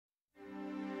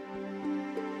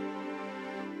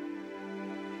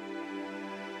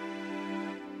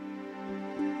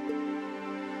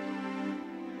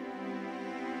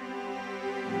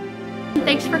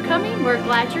Thanks for coming. We're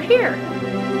glad you're here.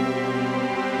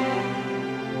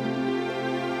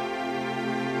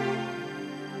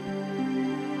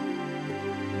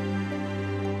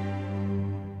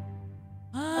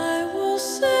 I will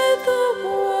say the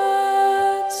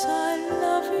words, I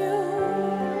love you.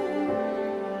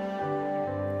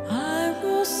 I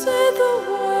will say the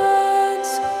words.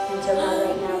 And so God,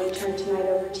 right now we turn tonight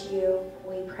over to you.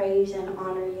 We praise and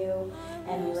honor you,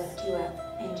 and we lift you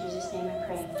up. In Jesus' name I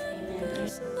pray. Amen.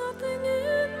 There's nothing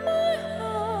in my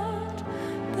heart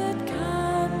that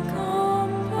can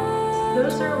compare.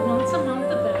 Those are once a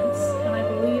month events, and I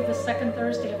believe the second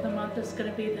Thursday of the month is going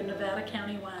to be the Nevada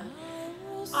County one.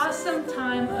 Awesome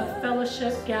time of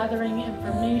fellowship, gathering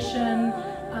information,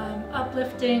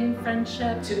 uplifting,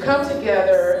 friendship. To come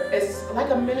together is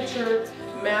like a miniature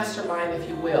mastermind, if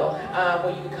you will,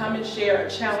 where you can come and share a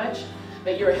challenge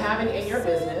that you're having in your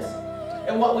business.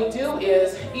 And what we do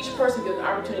is each person gets an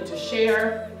opportunity to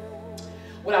share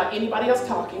without anybody else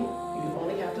talking. You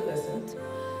only have to listen.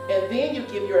 And then you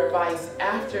give your advice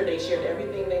after they shared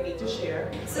everything they need to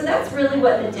share. So that's really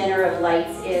what the Dinner of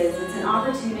Lights is. It's an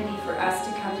opportunity for us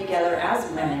to come together as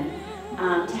women,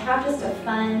 to have just a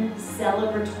fun,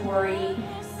 celebratory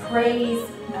praise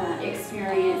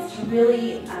experience, to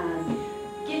really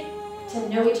get to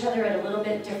know each other at a little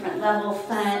bit different level,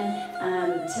 fun.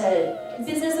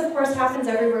 Business, of course, happens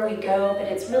everywhere we go, but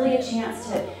it's really a chance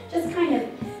to just kind of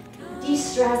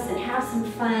de-stress and have some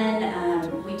fun.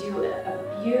 We do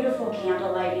a beautiful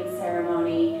candle lighting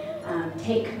ceremony,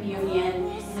 take communion,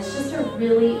 and it's just a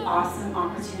really awesome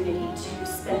opportunity to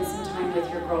spend some time with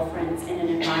your girlfriends in an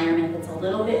environment that's a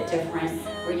little bit different,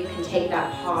 where you can take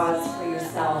that pause for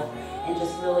yourself and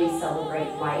just really celebrate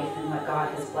life and what God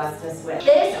has blessed us with.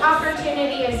 This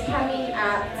opportunity is coming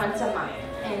up once a month,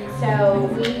 and so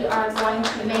we are going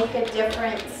to make a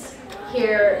difference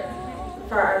here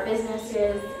for our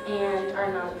businesses and our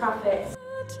nonprofits.